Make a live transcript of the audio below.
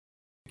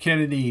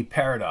Kennedy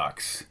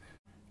Paradox,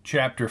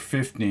 Chapter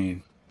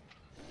 15.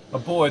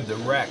 Aboard the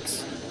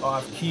Rex,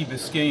 off Key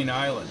Biscayne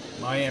Island,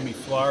 Miami,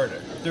 Florida,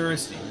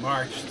 Thursday,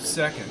 March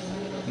 2nd,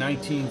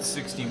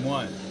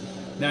 1961,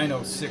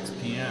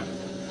 9:06 p.m.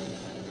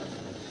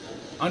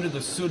 Under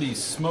the sooty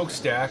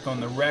smokestack on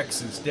the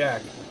Rex's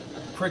deck,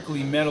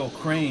 prickly metal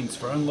cranes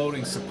for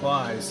unloading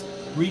supplies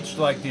reached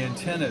like the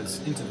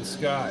antennas into the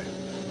sky.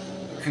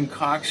 A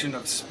concoction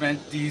of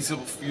spent diesel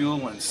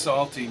fuel and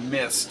salty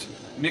mist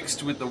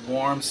mixed with the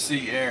warm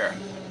sea air.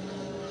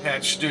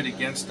 Patch stood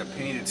against a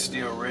painted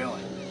steel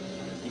railing.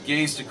 He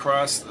gazed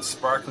across the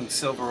sparkling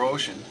silver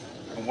ocean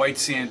and white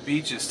sand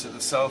beaches to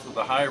the south of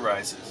the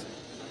high-rises.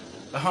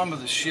 The hum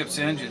of the ship's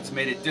engines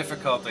made it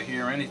difficult to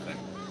hear anything.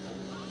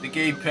 They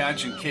gave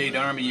Patch and Kincaid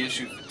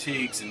Army-issued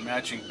fatigues and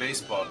matching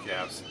baseball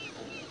caps.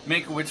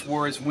 Meinkewitz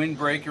wore his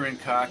windbreaker and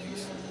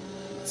khakis.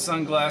 The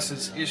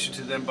sunglasses issued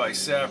to them by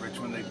Savage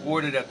when they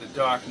boarded at the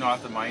dock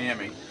north of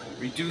Miami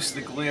reduced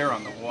the glare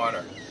on the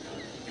water.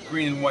 The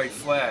green and white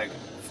flag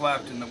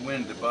flapped in the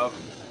wind above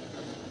him.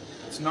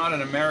 "It's not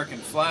an American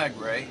flag,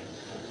 Ray."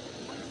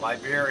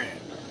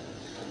 "Liberian."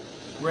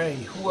 "Ray,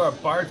 who are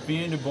Bart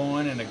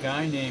Vanderborn and a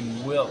guy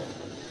named Will?"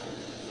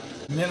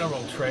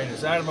 "Mineral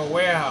traders out of a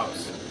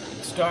warehouse.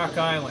 Stock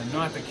Island,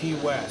 not the Key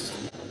West.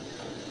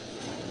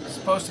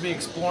 Supposed to be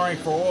exploring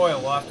for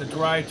oil off the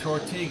dry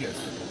Tortugas.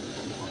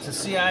 It's a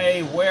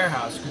CIA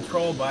warehouse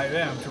controlled by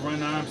them to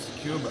run arms to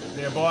Cuba.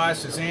 Their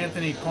boss is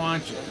Anthony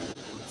Poncha,"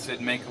 said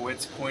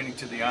Meinkewitz, pointing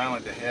to the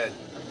island ahead.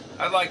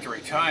 "I'd like to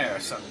retire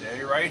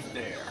someday right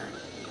there."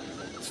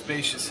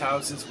 Spacious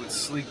houses with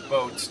sleek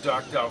boats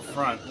docked out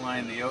front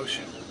line the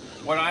ocean.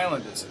 "What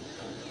island is it?"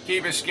 "Key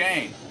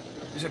Biscayne.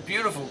 There's a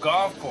beautiful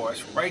golf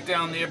course right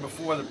down there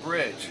before the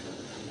bridge.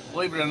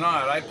 Believe it or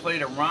not, I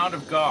played a round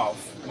of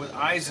golf with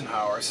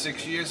Eisenhower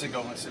 6 years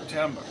ago in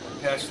September."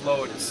 Patch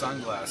lowered his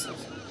sunglasses.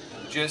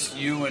 "Just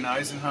you and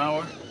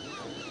Eisenhower?"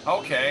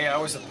 "Okay, I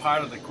was a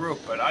part of the group,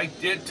 but I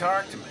did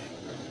talk to me."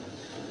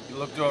 He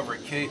looked over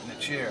at Kate in the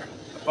chair.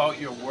 "About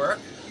your work?"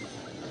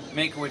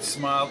 Meinkewitz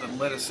smiled and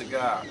lit a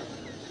cigar.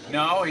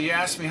 "No, he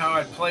asked me how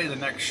I'd play the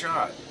next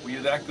shot. Were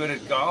you that good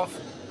at golf?"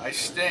 "I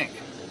stink."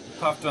 He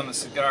puffed on the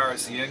cigar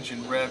as the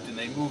engine revved and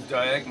they moved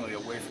diagonally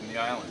away from the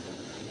island.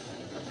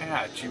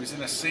 "Patch, he was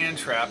in a sand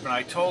trap and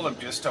I told him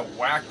just to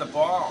whack the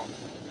ball.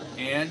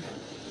 And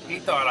he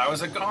thought I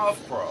was a golf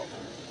pro.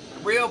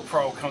 The real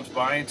pro comes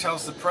by and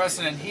tells the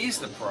president he's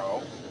the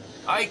pro.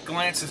 Ike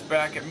glances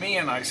back at me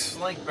and I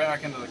slink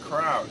back into the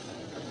crowd."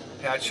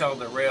 Patch held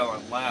the rail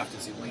and laughed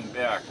as he leaned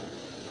back.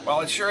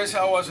 "Well, it sure as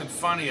hell wasn't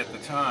funny at the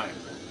time.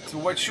 So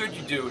what should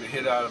you do to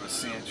hit out of a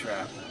sand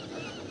trap?"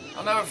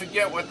 "I'll never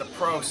forget what the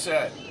pro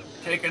said.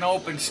 Take an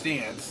open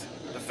stance.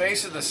 The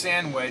face of the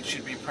sand wedge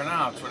should be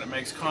pronounced when it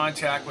makes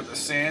contact with the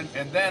sand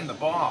and then the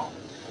ball.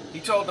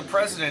 He told the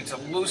president to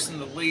loosen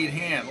the lead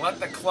hand. Let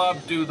the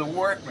club do the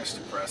work, Mr.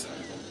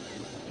 President.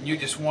 And you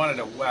just wanted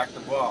to whack the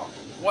ball."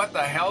 "What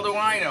the hell do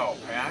I know,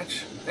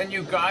 Patch?" "Then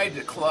you guide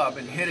the club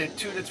and hit it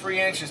 2 to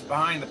 3 inches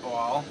behind the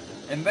ball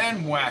and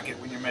then whack it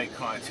when you make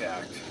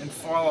contact and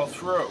follow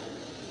through."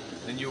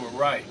 "Then you were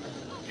right."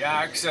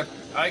 "Yeah, except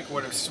Ike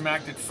would have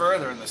smacked it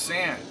further in the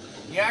sand.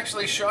 He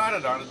actually shot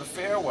it onto the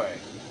fairway.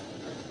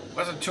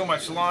 Wasn't too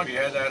much longer he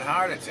had that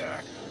heart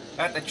attack.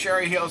 At the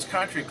Cherry Hills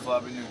Country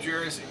Club in New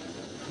Jersey.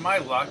 With my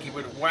luck, he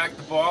would have whacked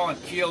the ball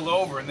and keeled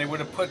over and they would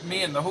have put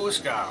me in the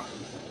hoosegow."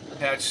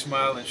 Patch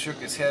smiled and shook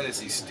his head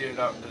as he stared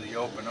out into the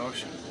open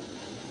ocean.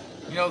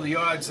 "You know, the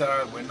odds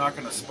are we're not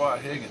going to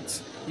spot Higgins.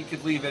 He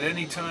could leave at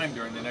any time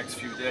during the next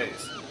few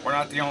days. We're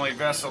not the only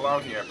vessel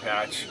out here,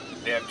 Patch.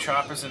 They have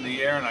choppers in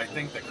the air and I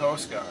think the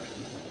Coast Guard."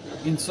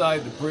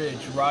 Inside the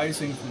bridge,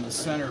 rising from the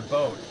center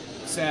boat,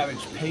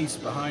 Savage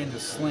paced behind the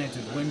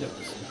slanted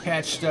windows.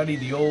 Patch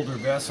studied the older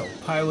vessel,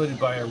 piloted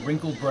by a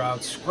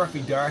wrinkled-browed,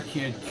 scruffy,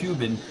 dark-haired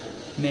Cuban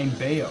named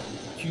Bayo.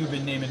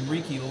 Cuban named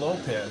Enrique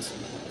Lopez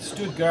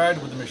stood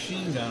guard with a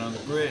machine gun on the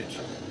bridge.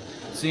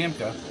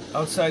 Zamka,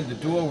 outside the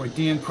door where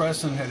Dan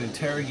Preston had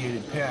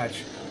interrogated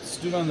Patch,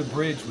 stood on the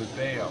bridge with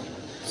Bayo.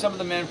 Some of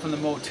the men from the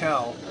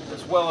motel,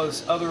 as well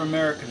as other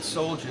American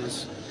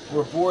soldiers,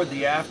 were aboard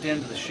the aft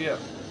end of the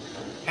ship.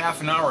 Half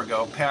an hour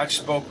ago, Patch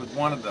spoke with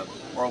one of them,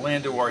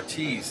 Orlando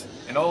Ortiz,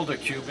 an older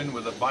Cuban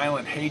with a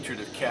violent hatred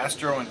of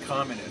Castro and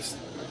communists.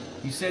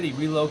 He said he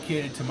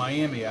relocated to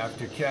Miami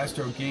after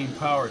Castro gained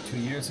power 2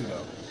 years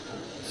ago.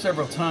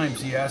 Several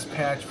times he asked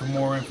Patch for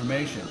more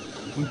information.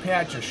 When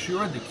Patch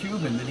assured the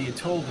Cuban that he had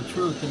told the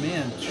truth, the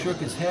man shook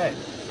his head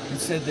and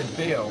said that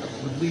Bayo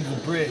would leave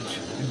the bridge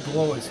and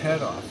blow his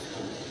head off.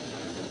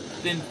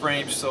 A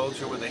thin-framed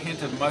soldier with a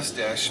hint of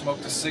mustache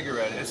smoked a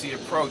cigarette as he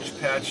approached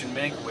Patch and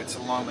Meinkewitz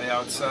along the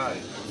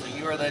outside. "So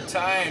you're the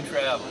time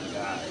travel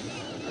guy."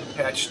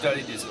 Patch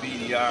studied his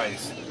beady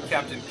eyes.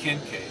 "Captain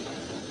Kincaid."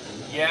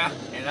 "Yeah,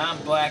 and I'm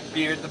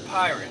Blackbeard the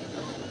pirate.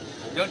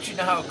 Don't you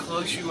know how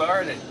close you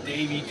are to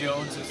Davy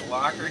Jones's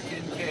locker,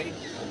 Kincaid?"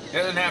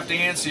 "Doesn't have to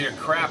answer your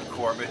crap,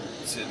 Corbett,"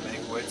 said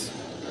Meinkewitz.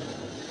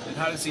 "Then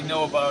how does he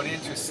know about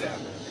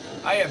intercept?"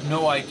 "I have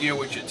no idea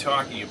what you're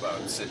talking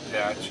about," said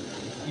Patch.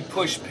 He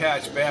pushed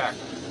Patch back.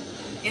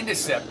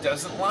 Intercept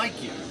doesn't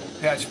like you.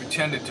 Patch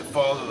pretended to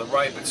fall to the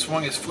right, but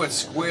swung his foot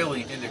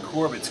squarely into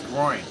Corbett's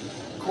groin.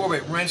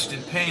 Corbett wrenched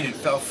in pain and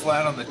fell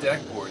flat on the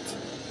deck boards.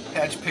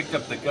 Patch picked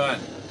up the gun.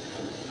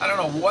 I don't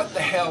know what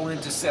the hell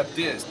Intercept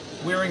is.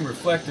 Wearing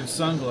reflective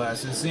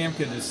sunglasses,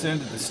 Zamka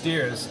descended the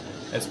stairs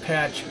as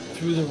Patch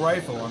threw the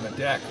rifle on the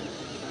deck.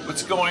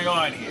 What's going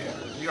on here?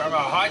 You have a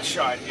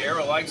hotshot here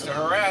who likes to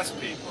harass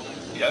people.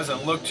 He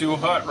doesn't look too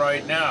hot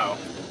right now,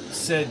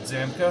 said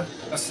Zamka.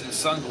 Adjusted his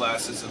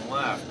sunglasses and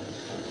laughed.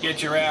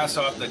 Get your ass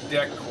off the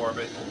deck,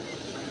 Corbett.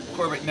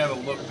 Corbett never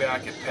looked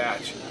back at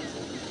Patch.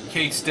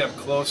 Kate stepped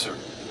closer.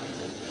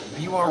 Are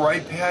you all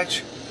right,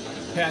 Patch?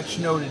 Patch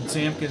noted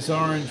Zamka's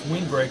orange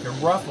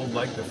windbreaker ruffled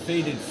like the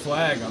faded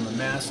flag on the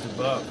mast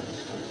above.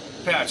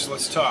 Patch,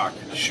 let's talk.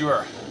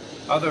 Sure.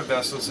 Other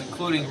vessels,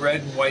 including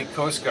red and white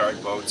Coast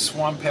Guard boats,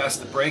 swam past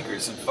the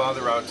breakers and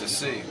farther out to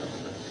sea.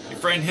 Your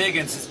friend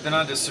Higgins has been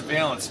under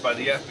surveillance by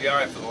the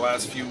FBI for the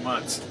last few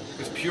months. It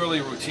was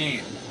purely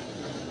routine.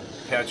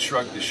 Patch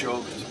shrugged his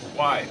shoulders.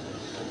 Why?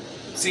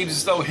 Seems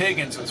as though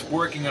Higgins was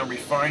working on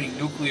refining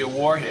nuclear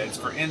warheads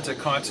for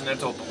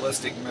intercontinental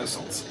ballistic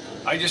missiles.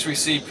 I just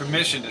received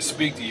permission to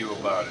speak to you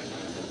about it.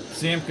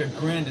 Zamka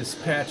grinned as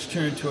Patch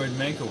turned toward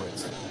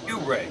Meinkewitz. You,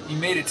 Ray, you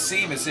made it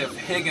seem as if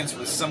Higgins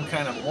was some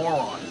kind of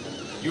moron.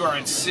 You are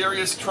in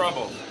serious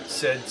trouble,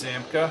 said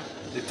Zamka,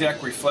 the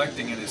deck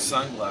reflecting in his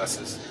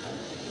sunglasses.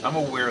 I'm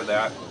aware of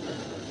that.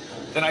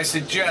 Then I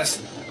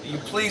suggest that you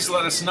please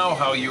let us know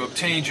how you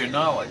obtained your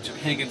knowledge of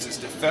Higgins'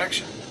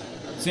 defection.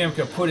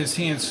 Zamka put his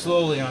hand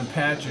slowly on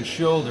Patch's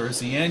shoulder as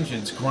the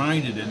engines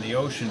grinded in the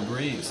ocean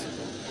breeze.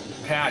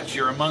 Patch,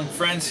 you're among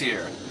friends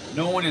here.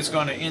 No one is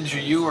going to injure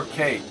you or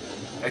Kate.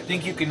 I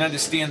think you can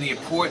understand the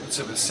importance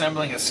of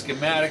assembling a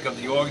schematic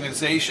of the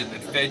organization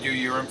that fed you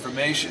your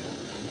information.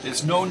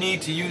 There's no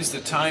need to use the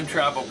time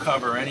travel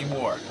cover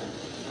anymore.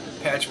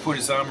 Patch put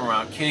his arm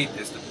around Kate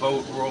as the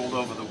boat rolled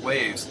over the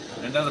waves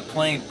and another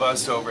plane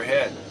buzzed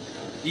overhead.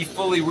 He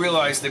fully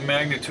realized the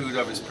magnitude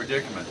of his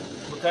predicament.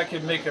 Look, I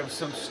can make up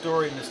some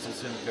story, Mr.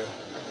 Zamka.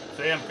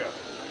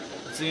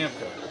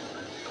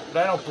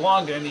 But I don't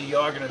belong to any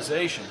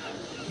organization.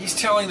 He's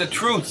telling the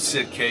truth,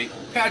 said Kate.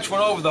 Patch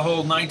went over the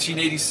whole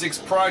 1986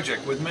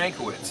 project with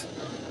Meinkewitz.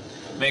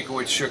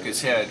 Meinkewitz shook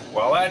his head.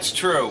 Well, that's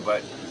true,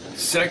 but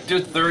Sector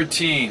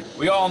 13.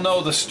 We all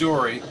know the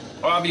story.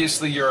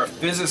 Obviously, you're a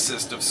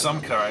physicist of some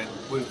kind.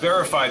 We've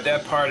verified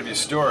that part of your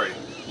story.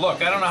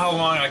 Look, I don't know how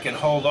long I can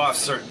hold off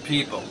certain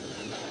people.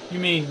 You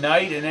mean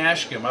Knight and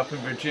Ashcombe up in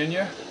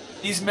Virginia?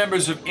 These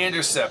members of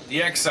Intercept,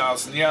 the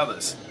Exiles, and the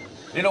others.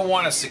 They don't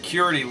want a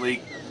security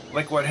leak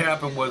like what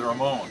happened with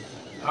Ramon.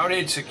 How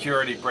did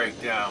security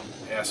break down?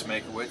 Asked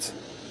Meinkewitz.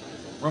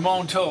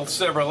 Ramon told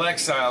several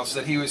Exiles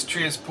that he was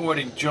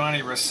transporting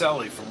Johnny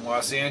Rosselli from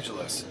Los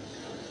Angeles.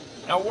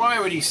 Now, why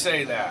would he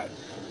say that?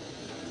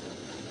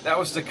 That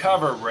was the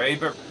cover, Ray,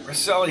 but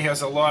Rosselli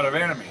has a lot of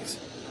enemies.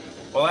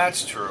 Well,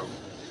 that's true.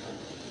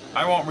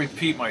 I won't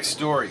repeat my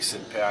story,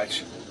 said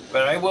Patch,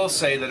 but I will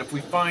say that if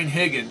we find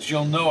Higgins,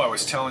 you'll know I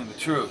was telling the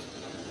truth.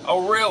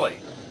 Oh, really?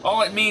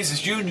 All it means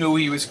is you knew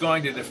he was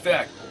going to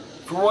defect.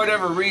 For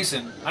whatever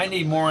reason, I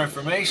need more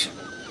information.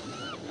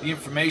 The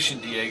information,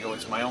 Diego,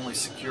 is my only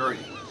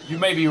security. You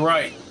may be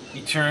right.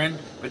 He turned,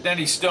 but then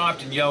he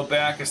stopped and yelled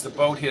back as the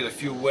boat hit a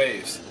few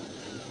waves.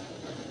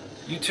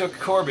 You took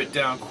Corbett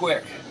down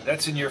quick.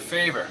 That's in your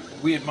favor.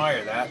 We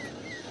admire that.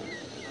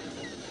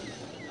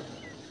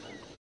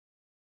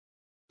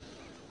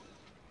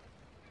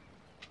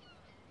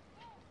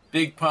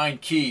 Big Pine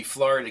Key,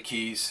 Florida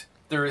Keys,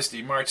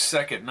 Thursday, March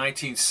 2nd,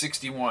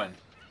 1961,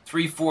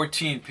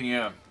 3:14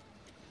 p.m.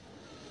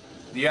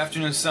 The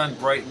afternoon sun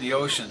brightened the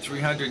ocean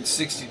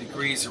 360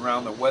 degrees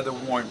around the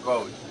weather-worn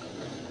boat.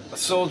 A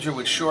soldier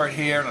with short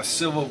hair and a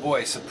civil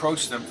voice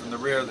approached them from the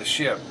rear of the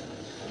ship.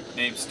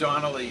 Name's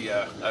Donnelly.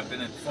 I've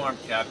been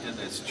informed, Captain,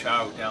 there's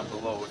chow down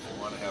below if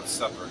you want to have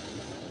supper.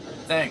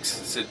 Thanks,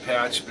 said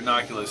Patch,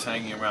 binoculars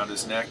hanging around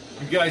his neck.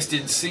 You guys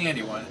didn't see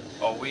anyone.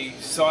 Oh, we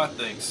saw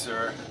things,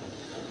 sir.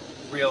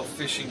 Real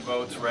fishing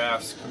boats,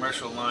 rafts,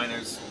 commercial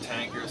liners,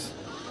 tankers.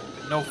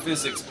 But no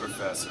physics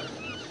professor.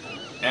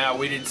 Now,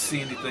 we didn't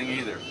see anything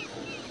either.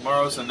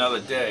 Tomorrow's another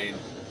day, and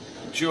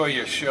enjoy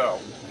your show.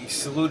 He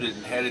saluted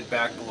and headed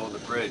back below the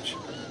bridge.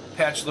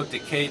 Patch looked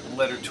at Kate and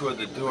led her toward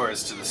the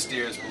doors to the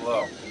stairs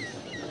below.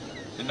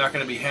 They're not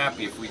going to be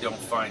happy if we don't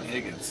find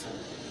Higgins.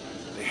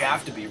 They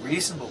have to be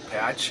reasonable,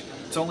 Patch.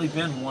 It's only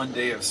been one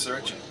day of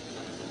searching.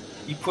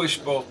 He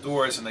pushed both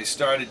doors and they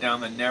started down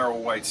the narrow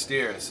white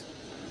stairs.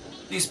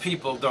 These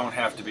people don't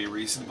have to be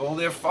reasonable.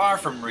 They're far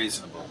from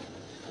reasonable.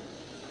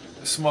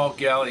 The small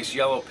galley's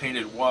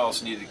yellow-painted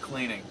walls needed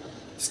cleaning.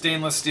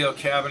 Stainless steel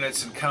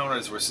cabinets and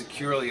counters were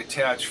securely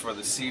attached for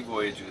the sea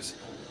voyagers.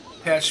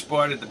 Patch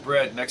spotted the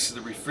bread next to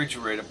the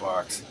refrigerator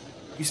box.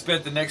 He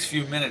spent the next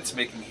few minutes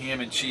making ham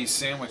and cheese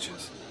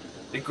sandwiches.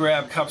 They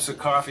grabbed cups of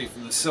coffee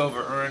from the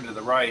silver urn to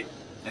the right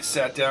and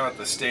sat down at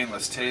the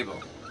stainless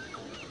table.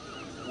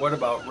 What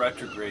about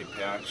retrograde,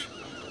 Patch?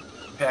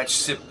 Patch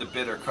sipped the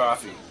bitter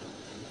coffee.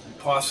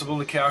 Impossible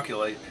to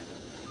calculate.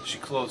 She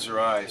closed her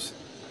eyes.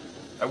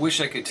 I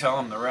wish I could tell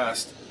him the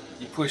rest.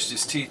 He pushed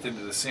his teeth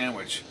into the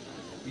sandwich.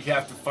 "You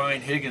have to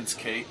find Higgins,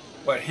 Kate.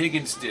 What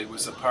Higgins did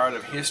was a part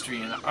of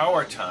history in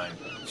our time,"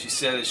 she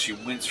said as she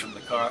winced from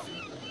the coffee.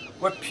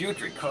 "What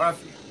putrid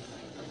coffee."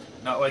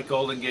 "Not like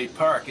Golden Gate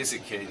Park, is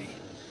it, Katie?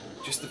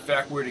 Just the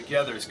fact we're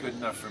together is good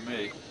enough for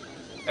me."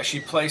 As she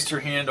placed her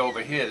hand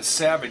over his,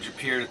 Savage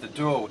appeared at the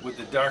door with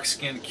the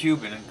dark-skinned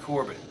Cuban and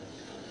Corbett.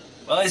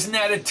 "Well, isn't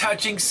that a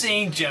touching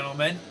scene,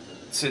 gentlemen?"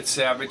 said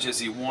Savage as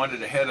he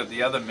wandered ahead of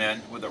the other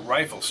men with a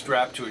rifle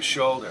strapped to his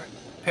shoulder.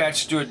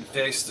 Patch stood and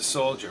faced the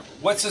soldier.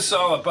 "What's this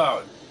all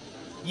about?"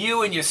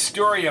 "You and your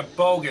story are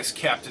bogus,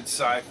 Captain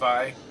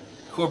Sci-Fi."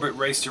 Corbett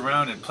raced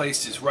around and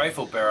placed his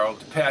rifle barrel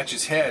to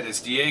Patch's head as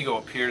Diego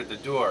appeared at the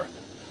door.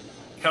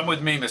 "Come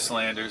with me, Miss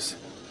Landers."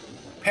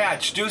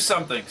 "Patch, do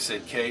something,"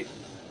 said Kate.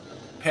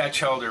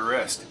 Patch held her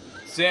wrist.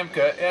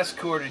 Zamka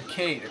escorted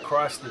Kate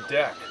across the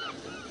deck.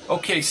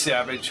 "Okay,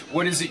 Savage,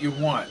 what is it you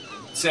want?"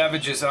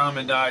 Savage's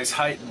almond eyes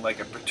heightened like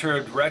a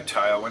perturbed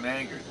reptile when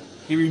angered.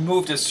 He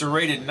removed a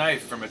serrated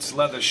knife from its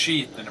leather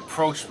sheath and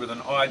approached with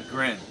an odd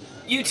grin.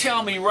 "You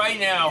tell me right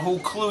now who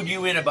clued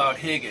you in about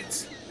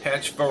Higgins."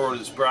 Patch furrowed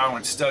his brow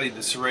and studied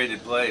the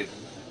serrated blade.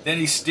 Then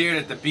he stared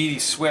at the beady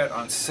sweat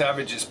on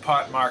Savage's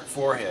pockmarked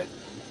forehead.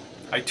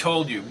 "I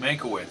told you,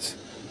 Meinkewitz."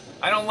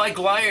 "I don't like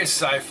liars,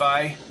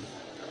 Sci-Fi."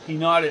 He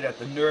nodded at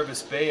the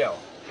nervous Bayo.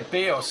 The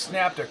Bayo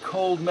snapped a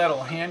cold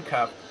metal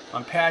handcuff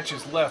on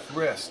Patch's left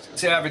wrist.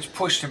 Savage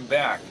pushed him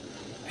back.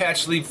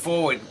 Patch leaped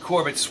forward and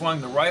Corbett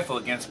swung the rifle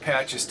against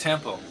Patch's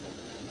temple.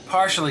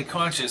 Partially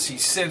conscious, he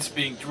sensed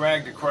being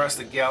dragged across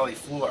the galley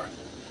floor.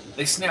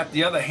 They snapped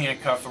the other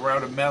handcuff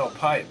around a metal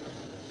pipe.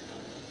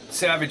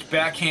 Savage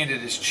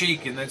backhanded his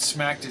cheek and then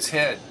smacked his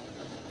head.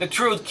 "The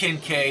truth,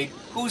 Kincaid.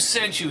 Who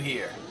sent you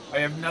here?" "I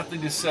have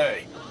nothing to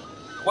say."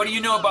 "What do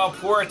you know about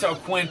Puerto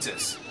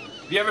Quintas?"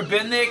 "You ever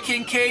been there,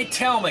 Kincaid?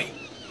 Tell me."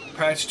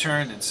 Patch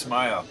turned and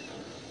smiled.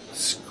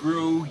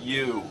 "Screw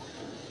you."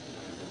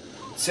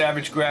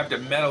 Savage grabbed a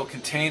metal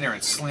container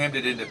and slammed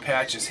it into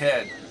Patch's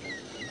head.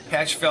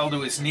 Patch fell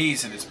to his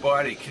knees and his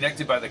body,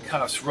 connected by the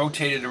cuffs,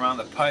 rotated around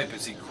the pipe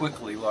as he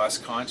quickly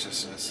lost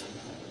consciousness.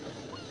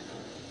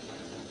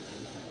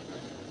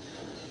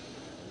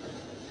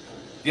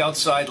 The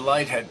outside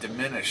light had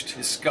diminished.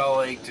 His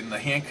skull ached and the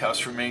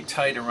handcuffs remained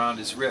tight around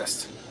his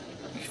wrist.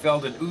 He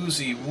felt an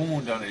oozy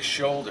wound on his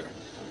shoulder,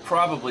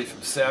 probably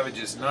from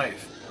Savage's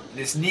knife, and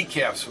his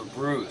kneecaps were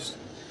bruised.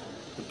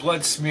 The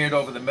blood smeared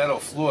over the metal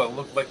floor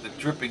looked like the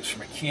drippings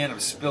from a can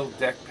of spilled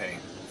deck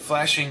paint.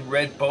 Flashing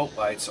red boat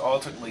lights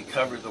alternately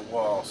covered the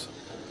walls.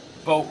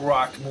 The boat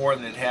rocked more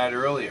than it had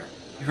earlier.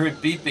 He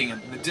heard beeping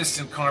and the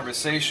distant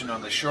conversation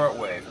on the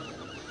shortwave.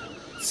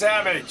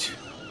 "Savage!"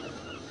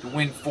 The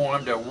wind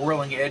formed a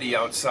whirling eddy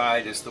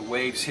outside as the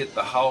waves hit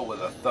the hull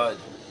with a thud.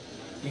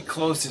 He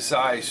closed his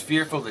eyes,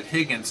 fearful that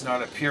Higgins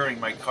not appearing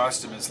might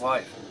cost him his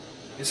life.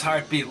 His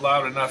heart beat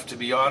loud enough to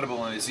be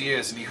audible in his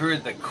ears, and he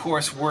heard the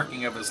coarse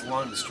working of his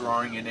lungs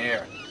drawing in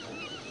air.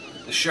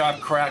 The sharp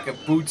crack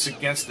of boots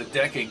against the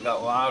decking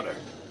got louder.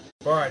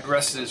 Bard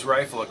rested his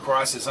rifle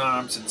across his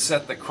arms and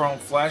set the chrome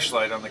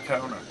flashlight on the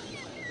counter.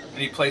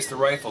 Then he placed the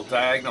rifle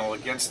diagonal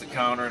against the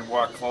counter and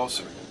walked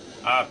closer.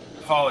 "I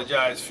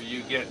apologize for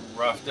you getting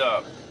roughed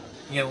up."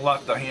 He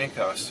unlocked the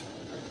handcuffs.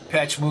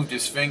 Patch moved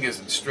his fingers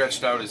and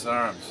stretched out his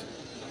arms.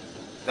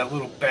 "That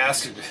little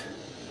bastard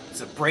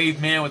is a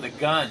brave man with a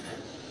gun.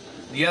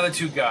 The other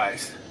two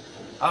guys,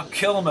 I'll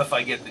kill them if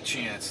I get the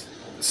chance."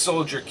 The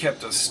soldier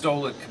kept a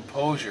stolid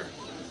composure.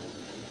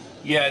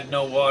 "He had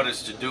no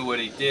orders to do what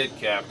he did,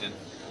 Captain.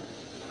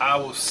 I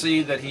will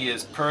see that he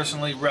is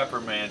personally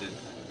reprimanded.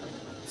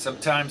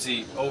 Sometimes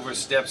he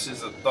oversteps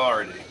his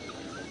authority.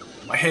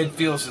 My head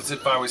feels as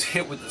if I was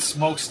hit with the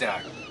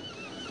smokestack."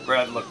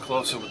 Brad looked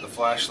closer with the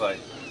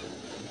flashlight.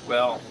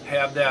 "Well,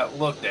 have that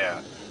looked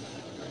at."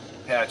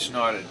 Patch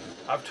nodded.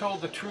 "I've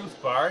told the truth,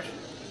 Bart."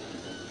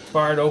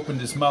 Bart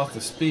opened his mouth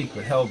to speak,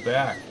 but held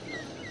back.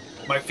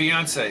 "My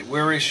fiancée,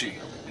 where is she?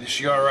 And is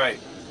she all right?"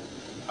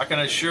 "I can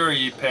assure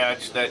you,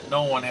 Patch, that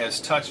no one has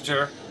touched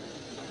her.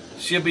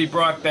 She'll be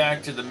brought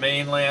back to the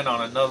mainland on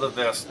another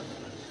vessel."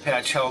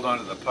 Patch held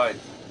onto the pipe.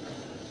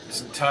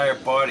 His entire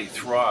body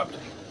throbbed.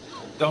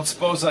 "Don't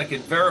suppose I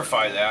can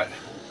verify that?"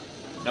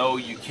 "No,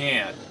 you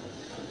can't."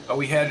 "Are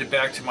we headed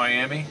back to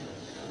Miami?"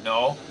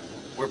 "No.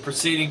 We're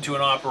proceeding to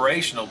an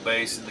operational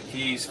base in the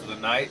Keys for the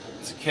night.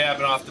 There's a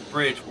cabin off the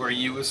bridge where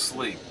you will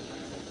sleep.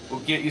 We'll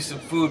get you some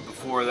food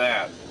before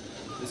that.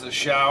 There's a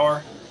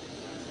shower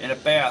and a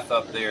bath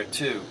up there,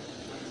 too."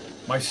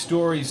 "My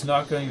story's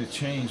not going to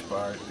change,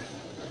 Bart."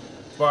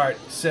 Bart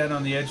sat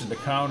on the edge of the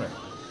counter.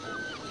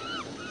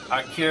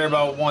 "I care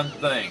about one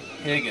thing,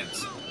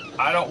 Higgins.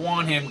 I don't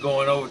want him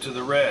going over to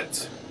the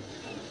Reds.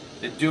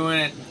 They're doing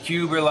it in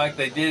Cuba like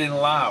they did in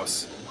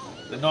Laos.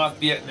 The North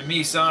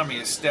Vietnamese Army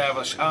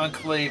established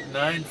Enclave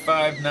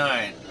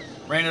 959,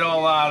 ran it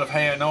all out of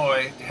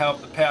Hanoi to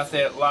help the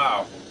Pathet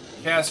Lao.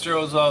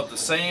 Castro's of the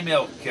same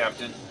ilk,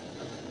 Captain.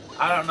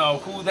 I don't know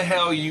who the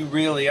hell you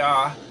really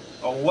are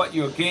or what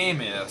your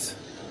game is,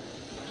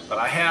 but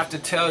I have to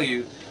tell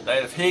you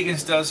that if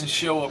Higgins doesn't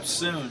show up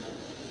soon,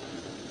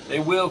 They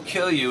will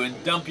kill you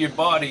and dump your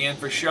body in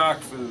for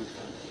shark food.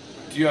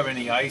 Do you have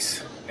any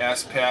ice?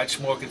 Asked Patch,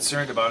 more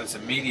concerned about his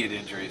immediate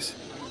injuries.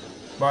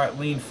 Bart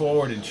leaned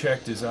forward and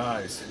checked his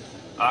eyes.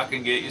 I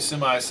can get you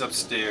some ice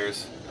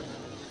upstairs.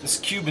 This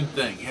Cuban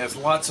thing has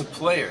lots of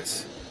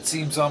players. It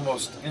seems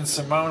almost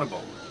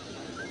insurmountable.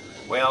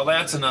 Well,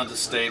 that's an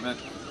understatement.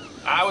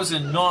 I was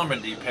in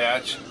Normandy,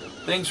 Patch.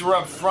 Things were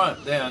up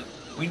front then.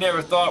 We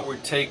never thought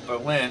we'd take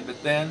Berlin,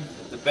 but then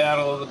the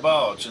Battle of the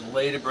Bulge and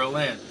later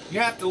Berlin. You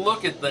have to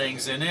look at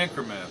things in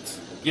increments.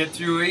 Get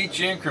through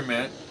each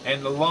increment,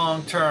 and the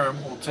long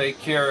term will take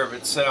care of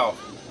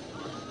itself.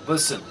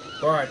 Listen,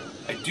 Bart,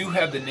 I do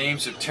have the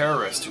names of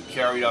terrorists who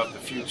carried out the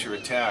future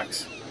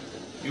attacks.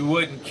 You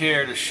wouldn't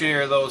care to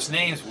share those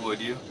names,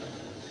 would you?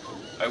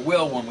 I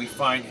will when we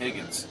find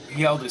Higgins.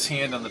 He held his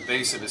hand on the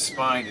base of his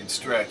spine and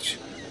stretched.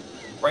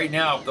 Right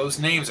now, those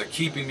names are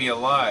keeping me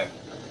alive.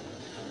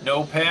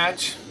 No,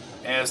 Patch,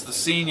 as the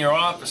senior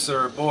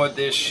officer aboard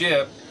this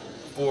ship,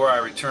 before I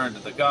return to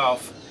the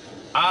Gulf,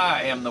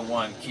 I am the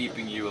one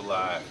keeping you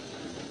alive.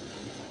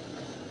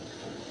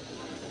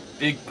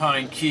 Big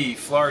Pine Key,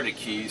 Florida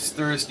Keys,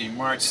 Thursday,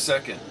 March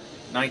 2nd,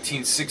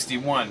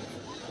 1961,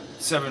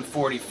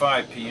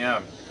 7:45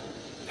 p.m.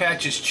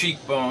 Patch's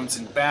cheekbones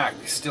and back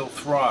still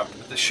throbbed,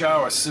 but the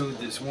shower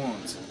soothed his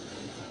wounds.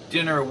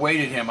 Dinner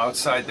awaited him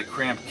outside the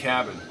cramped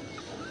cabin.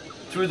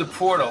 Through the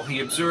portal, he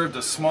observed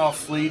a small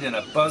fleet and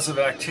a buzz of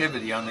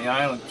activity on the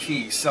island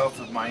key south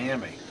of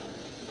Miami.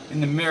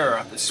 In the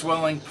mirror, the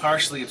swelling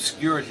partially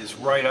obscured his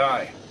right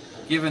eye.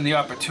 Given the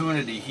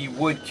opportunity, he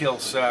would kill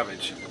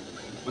Savage.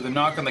 With a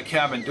knock on the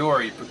cabin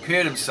door, he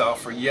prepared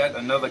himself for yet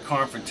another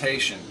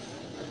confrontation.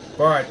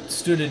 Bart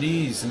stood at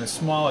ease in a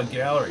smaller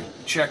gallery.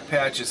 Checked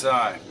Patch's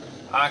eye.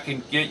 I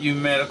can get you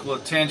medical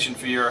attention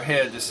for your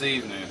head this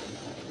evening.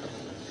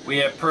 We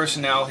have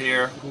personnel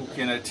here who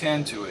can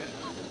attend to it.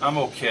 I'm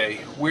okay.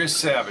 Where's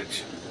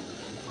Savage?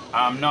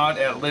 I'm not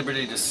at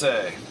liberty to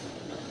say.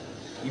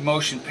 He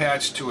motioned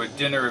Patch to a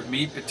dinner of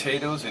meat,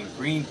 potatoes, and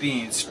green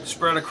beans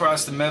spread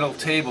across the metal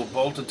table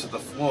bolted to the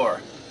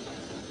floor.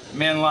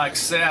 Men like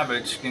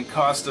Savage can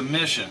cost a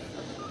mission.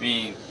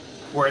 Mean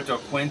Puerto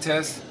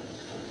Quintes?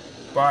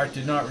 Bart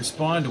did not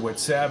respond to what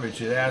Savage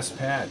had asked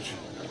Patch.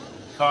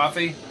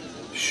 Coffee?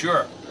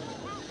 Sure.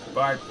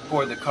 Bart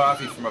poured the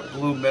coffee from a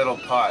blue metal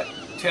pot.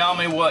 Tell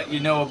me what you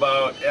know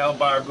about El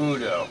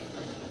Barbudo.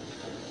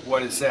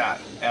 What is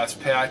that?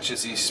 Asked Patch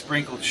as he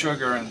sprinkled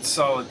sugar and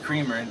solid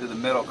creamer into the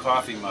metal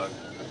coffee mug.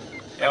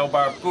 El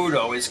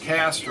Barbudo is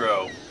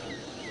Castro.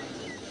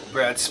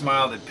 Brad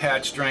smiled and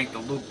Patch drank the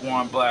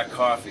lukewarm black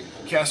coffee.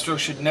 Castro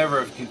should never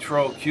have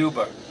controlled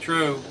Cuba.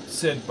 True,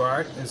 said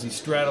Bart as he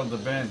straddled the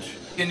bench.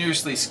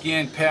 Continuously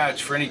scanned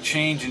Patch for any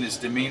change in his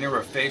demeanor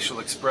or facial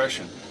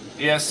expression.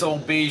 The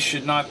SOB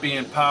should not be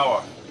in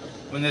power.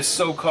 When this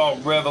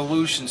so-called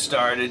revolution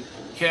started,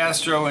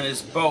 Castro and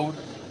his boat,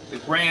 the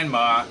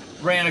Grandma,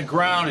 ran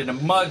aground in a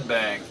mud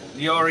bank in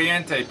the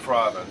Oriente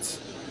province.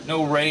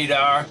 No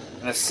radar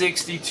and a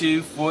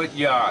 62-foot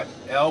yacht.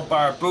 El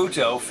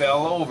Barbuto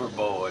fell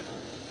overboard.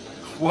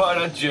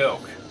 What a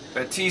joke.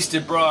 Batista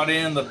brought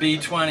in the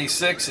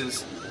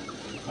B-26s.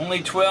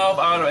 Only 12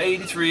 out of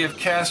 83 of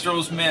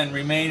Castro's men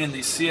remain in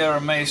the Sierra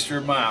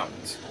Maestra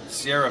Mountains.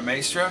 Sierra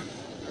Maestra?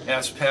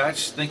 Asked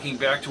Patch, thinking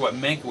back to what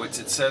Meinkewitz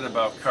had said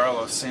about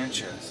Carlos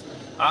Sanchez.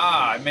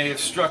 I may have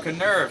struck a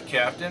nerve,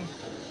 Captain.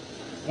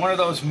 One of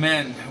those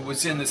men who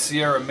was in the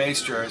Sierra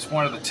Maestra is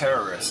one of the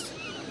terrorists.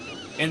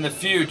 In the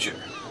future,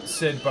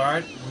 said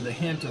Bart with a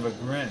hint of a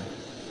grin.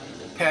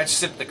 Patch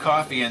sipped the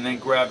coffee and then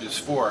grabbed his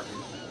fork.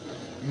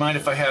 Mind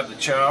if I have the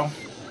chow?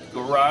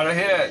 Go right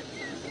ahead.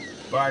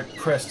 Bart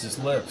pressed his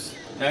lips.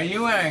 Now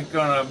you ain't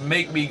gonna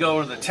make me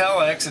go to the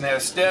telex and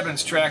have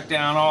Stebbins track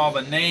down all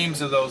the names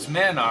of those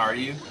men, are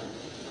you?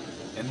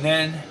 And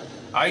then,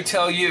 I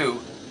tell you,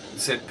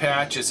 said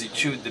Patch as he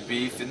chewed the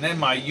beef, and then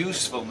my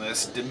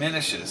usefulness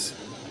diminishes.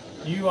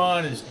 You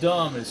aren't as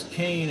dumb as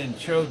Kane and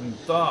Choden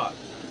thought.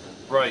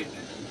 Right.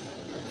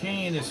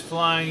 Kane is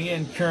flying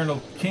in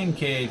Colonel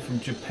Kincaid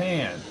from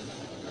Japan.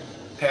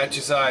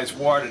 Patch's eyes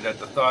watered at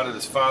the thought of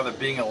his father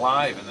being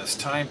alive in this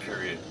time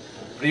period.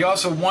 But he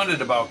also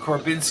wondered about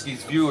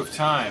Korbinski's view of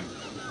time.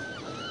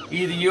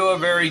 Either you are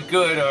very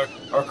good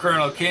or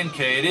Colonel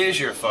Kincaid is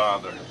your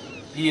father.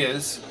 He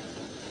is.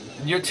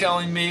 And you're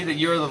telling me that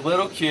you're the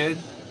little kid,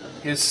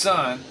 his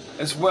son,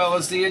 as well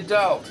as the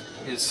adult,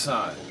 his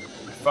son.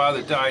 My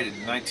father died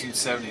in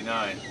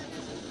 1979.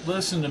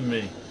 Listen to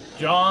me.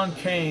 John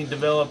Kane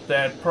developed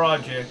that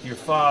project your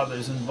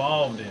father's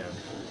involved in.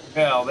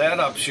 Well, that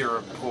ups your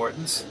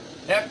importance.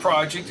 That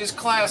project is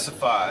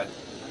classified.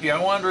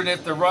 I'm wondering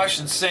if the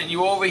Russians sent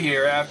you over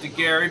here after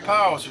Gary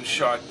Powers was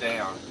shot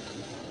down.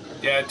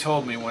 Dad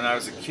told me when I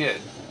was a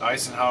kid,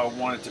 Eisenhower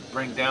wanted to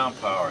bring down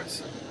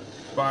Powers.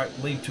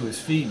 Bart leaped to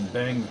his feet and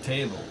banged the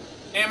table.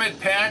 Damn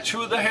it, Patch,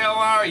 who the hell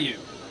are you?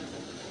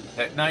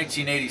 That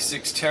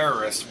 1986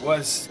 terrorist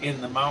was in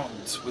the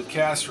mountains with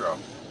Castro.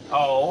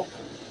 Oh?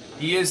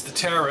 He is the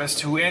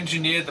terrorist who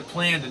engineered the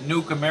plan to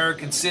nuke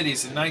American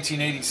cities in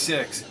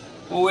 1986.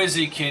 Who is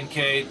he,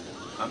 Kincaid?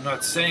 I'm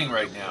not saying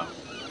right now.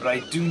 but I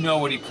do know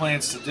what he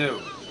plans to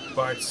do.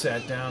 Bart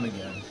sat down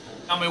again.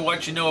 Tell me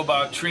what you know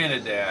about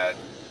Trinidad.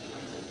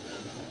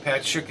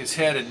 Pat shook his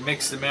head and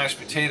mixed the mashed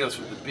potatoes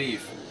with the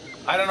beef.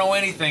 I don't know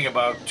anything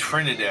about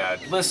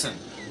Trinidad. Listen,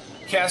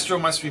 Castro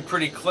must be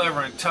pretty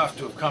clever and tough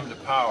to have come to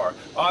power.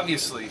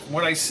 Obviously, from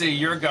what I see,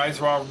 your guys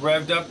were all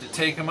revved up to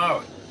take him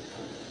out.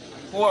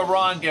 Who are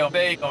Rangel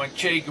Bago and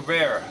Che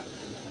Guevara?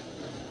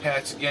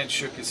 Pat again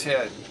shook his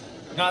head.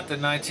 Not the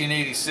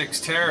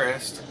 1986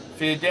 terrorist.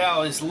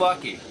 Fidel is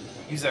lucky.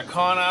 He's a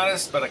con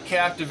artist, but a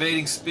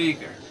captivating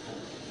speaker.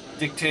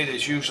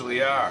 Dictators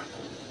usually are.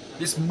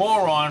 This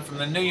moron from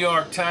the New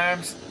York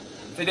Times,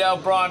 Fidel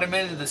brought him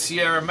into the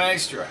Sierra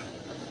Maestra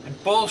and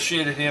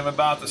bullshitted him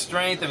about the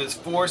strength of his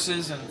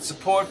forces and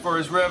support for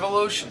his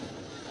revolution.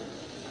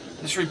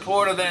 This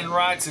reporter then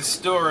writes his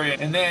story,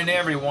 and then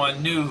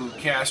everyone knew who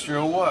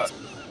Castro was.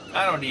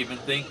 I don't even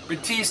think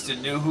Batista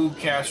knew who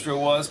Castro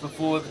was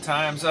before the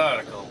Times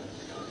article.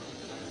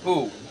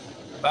 Who?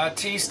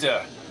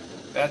 Batista.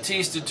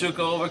 Batista took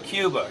over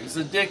Cuba. He's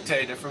a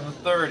dictator from the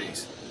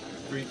 30s.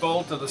 The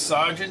revolt of the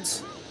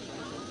sergeants.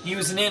 He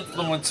was an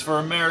influence for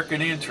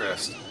American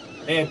interest.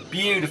 They had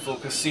beautiful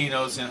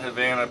casinos in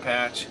Havana,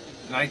 Patch.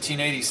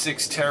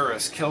 1986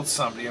 terrorists killed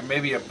somebody, or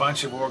maybe a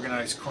bunch of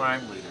organized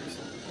crime leaders.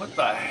 What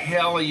the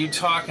hell are you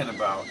talking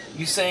about?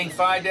 You saying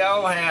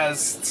Fidel has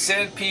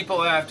sent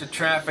people after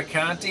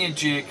Trafficante and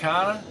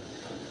Giancana?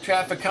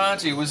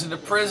 Trafficante was in a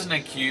prison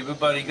in Cuba,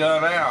 but he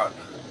got out.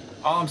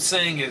 All I'm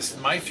saying is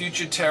my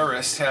future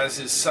terrorist has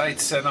his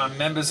sights set on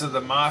members of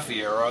the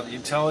mafia or the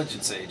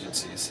intelligence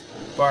agencies.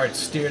 Bart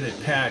stared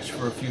at Patch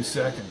for a few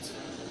seconds.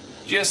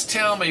 Just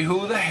tell me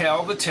who the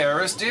hell the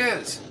terrorist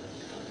is.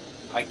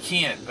 I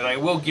can't, but I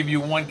will give you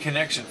one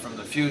connection from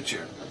the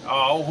future.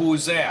 Oh,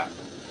 who's that?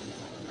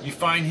 You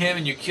find him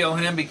and you kill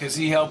him because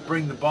he helped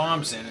bring the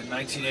bombs in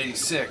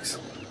 1986.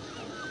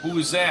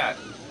 Who's that?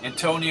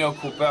 Antonio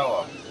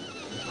Curbelo.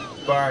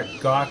 Bart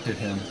gawked at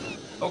him.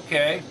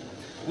 Okay,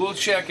 we'll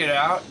check it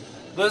out.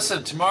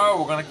 Listen, tomorrow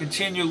we're going to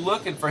continue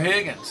looking for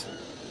Higgins.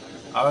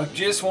 I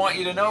just want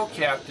you to know,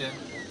 Captain,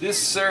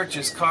 this search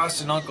is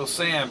costing Uncle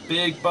Sam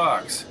big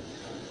bucks.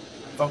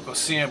 If Uncle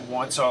Sam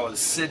wants all his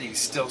cities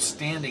still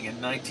standing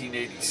in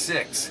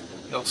 1986,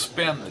 he'll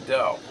spend the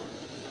dough.